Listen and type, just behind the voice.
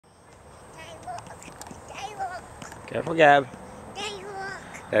Careful, Gab. Daddy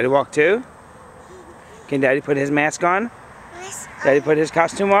walk. Daddy walk too? Can Daddy put his mask on? Yes. Daddy put his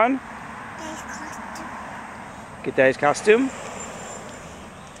costume on? Daddy's costume. Get Daddy's costume.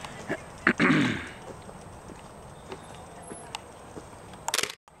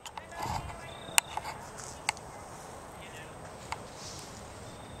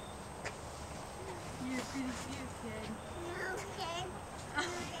 You're pretty cute, kid. Okay.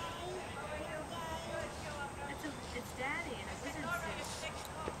 It's Daddy in a wizard suit.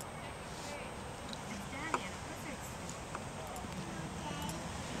 It's Daddy in a wizard suit.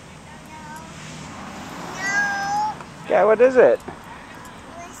 No. Yeah, what is it?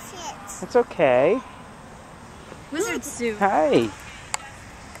 What's it? It's okay. Wizard suit. Hi.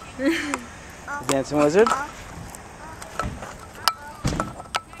 Dancing wizard?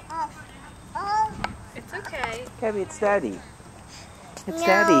 It's okay. Gabby, it's Daddy. It's No.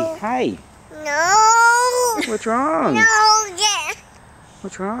 Daddy. Hi. No. What's wrong? No, yeah.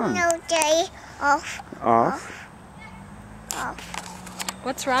 What's wrong? No, Daddy. Off. Off?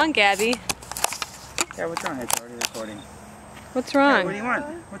 What's wrong, Gabby? Yeah, what's wrong? It's already recording. What's Yeah, wrong? what do you want?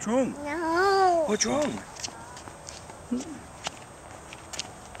 What's wrong? No. What's wrong?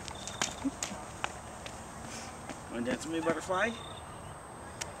 Want to dance with me, butterfly?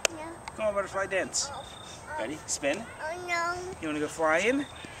 No. Come on, butterfly, dance. Ready? Spin. Oh, no. You want to go flying?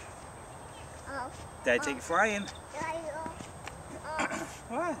 Off. Daddy, take you flying. Daddy, off.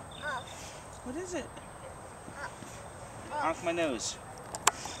 What? Off. What is it? Off. Honk my nose.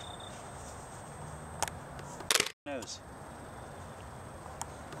 Nose.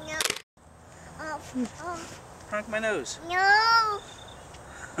 No. Off. Off. Honk my nose. No.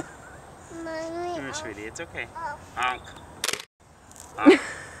 Mommy. Come here, Off. sweetie. It's okay. Off. Honk. Honk.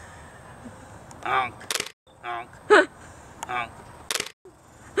 Honk. Honk. Honk.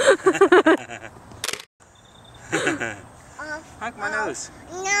 Off. Honk my nose.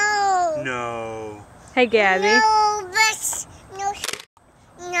 No. No. Hey, Gabby. No, but no.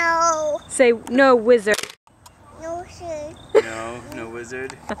 No. Say no, wizard. No, sir. No. No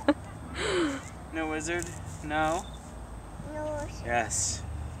wizard. No wizard. No. No, sir. Yes.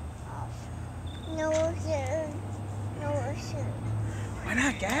 No, sir. No, sir. Why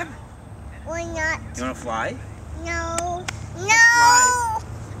not, Gab? Why not? You want to fly? No. fly.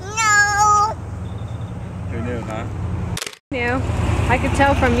 No. No. You're new, huh? New. I could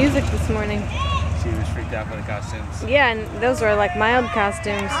tell from music this morning. She was freaked out by the costumes. Yeah, and those were like mild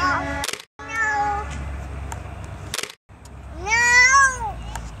costumes. Off.